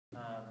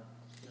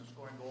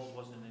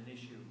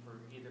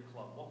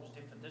club. What was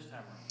different this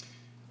time around?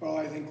 Well,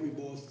 I think we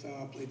both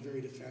played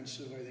very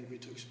defensive. I think we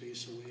took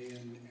space away,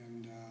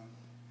 and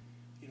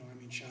you know, I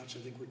mean, shots I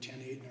think were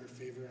 10-8 in our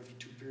favor after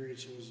 2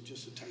 periods, so it was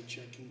just a tight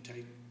checking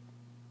game.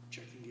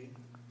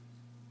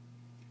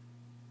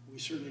 We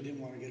certainly didn't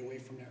want to get away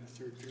from that in the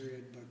 3rd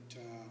period,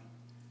 but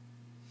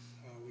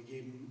we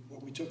gave them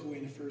what we took away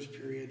in the 1st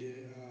period.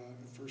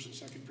 First and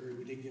 2nd period,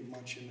 we didn't give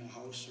much in the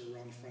house or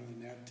around the front of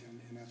the net,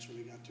 and that's where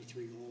they got their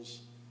 3 goals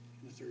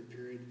in the 3rd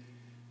period.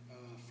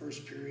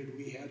 1st period,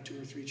 we had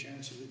 2 or 3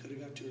 chances. We could have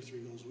got 2 or 3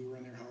 goals. We were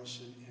in their house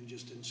and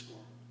just didn't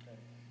score. Okay.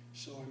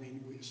 So, I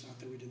mean, it's not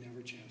that we didn't have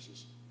our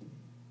chances.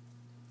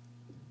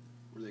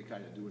 Were they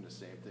kind of doing the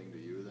same thing to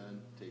you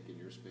then, taking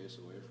your space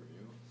away from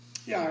you?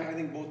 Yeah, I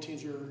think both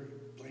teams were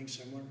playing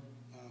similar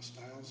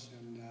styles,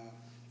 and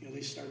you know,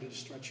 they started to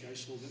stretch the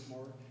ice a little bit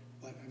more,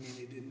 but I mean,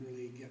 they didn't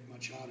really get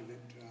much out of it,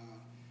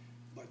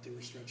 but they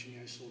were stretching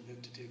the ice a little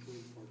bit to take away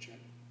the forecheck.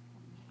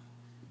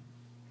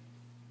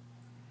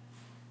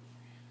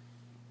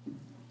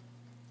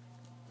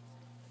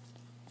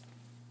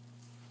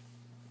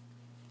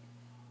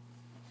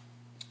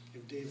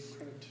 Give Dave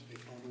credit, they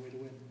found a